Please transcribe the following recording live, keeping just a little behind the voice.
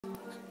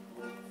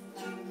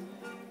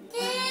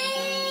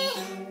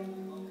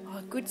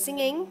Good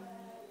singing.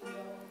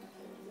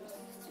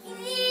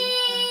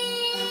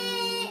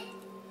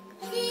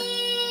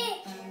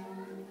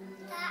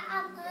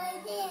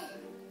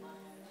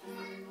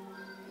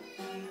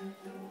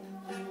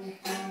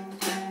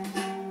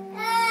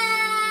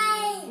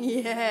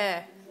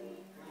 Yeah.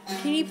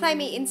 Can you play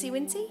me Incy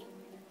Wincy?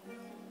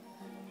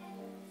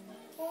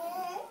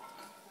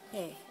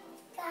 Yeah.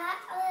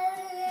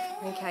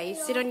 Okay, you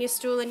sit on your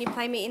stool and you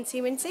play me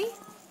Incy Wincy?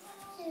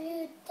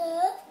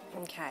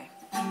 Okay.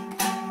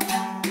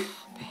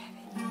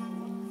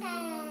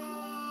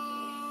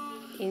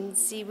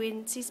 Incy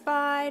Wincy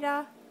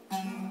Spider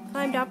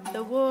climbed up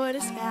the water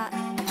spout.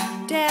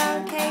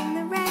 Down came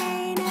the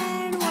rain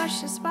and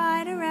washed the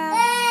spider out.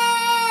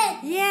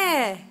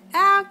 Yeah,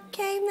 out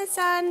came the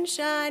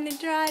sunshine and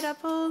dried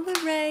up all the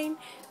rain.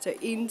 So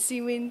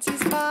Incy Wincy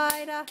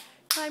Spider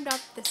climbed up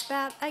the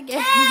spout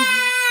again.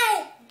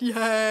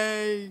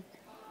 Yay!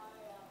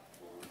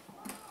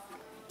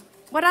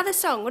 What other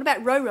song? What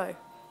about Row Row?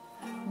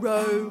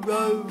 Row,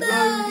 row,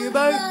 row your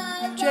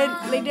boat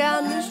gently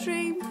down the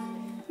stream.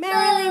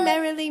 Merrily,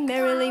 merrily,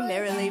 merrily,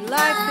 merrily,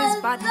 life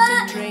is but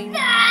a dream.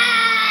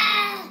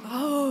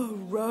 Oh,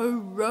 row,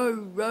 row,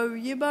 row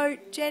your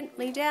boat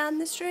gently down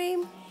the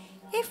stream.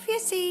 If you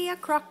see a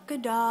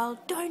crocodile,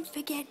 don't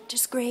forget to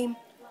scream.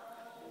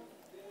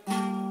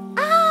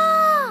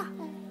 Ah!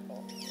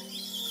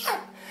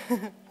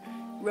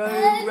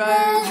 Row,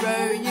 row,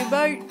 row your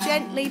boat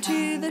gently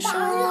to the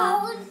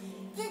shore.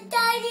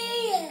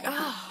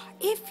 Ah,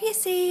 if you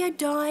see a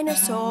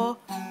dinosaur,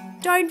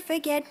 don't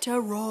forget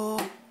to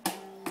roar.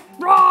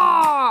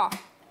 Roar!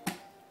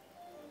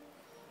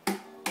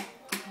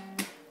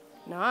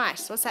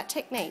 Nice. What's that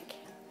technique?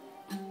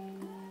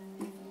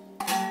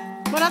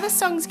 What other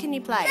songs can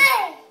you play?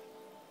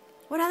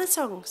 What other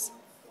songs?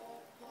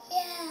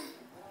 Yeah.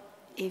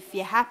 If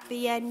you're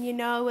happy and you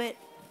know it.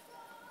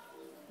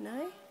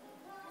 No?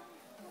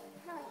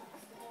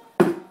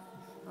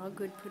 Oh,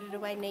 good. Put it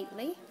away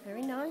neatly.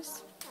 Very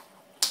nice.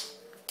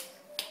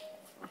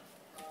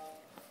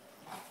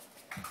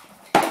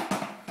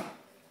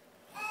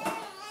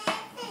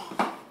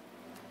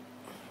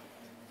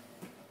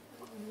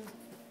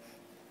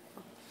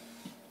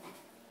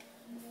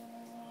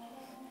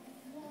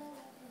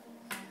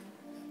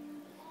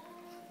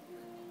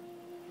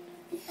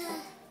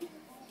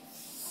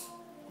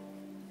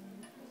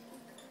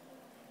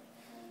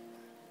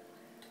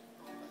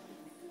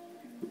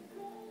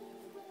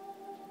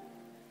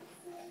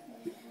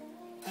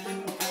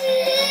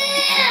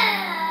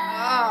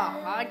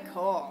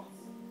 Hardcore.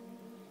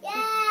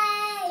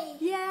 Yay!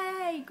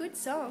 Yay! Good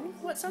song.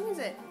 What song is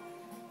it?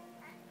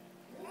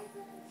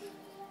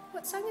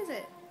 What song is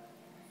it?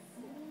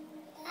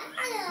 Oh.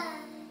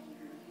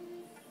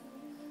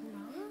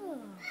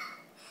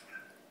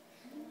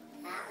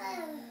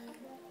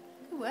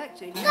 Good work,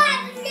 Judy.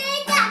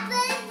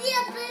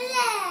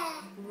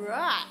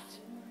 Right.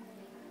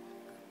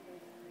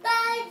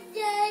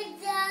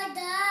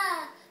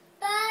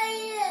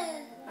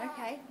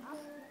 Okay.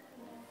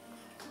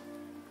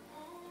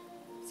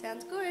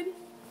 Sounds good.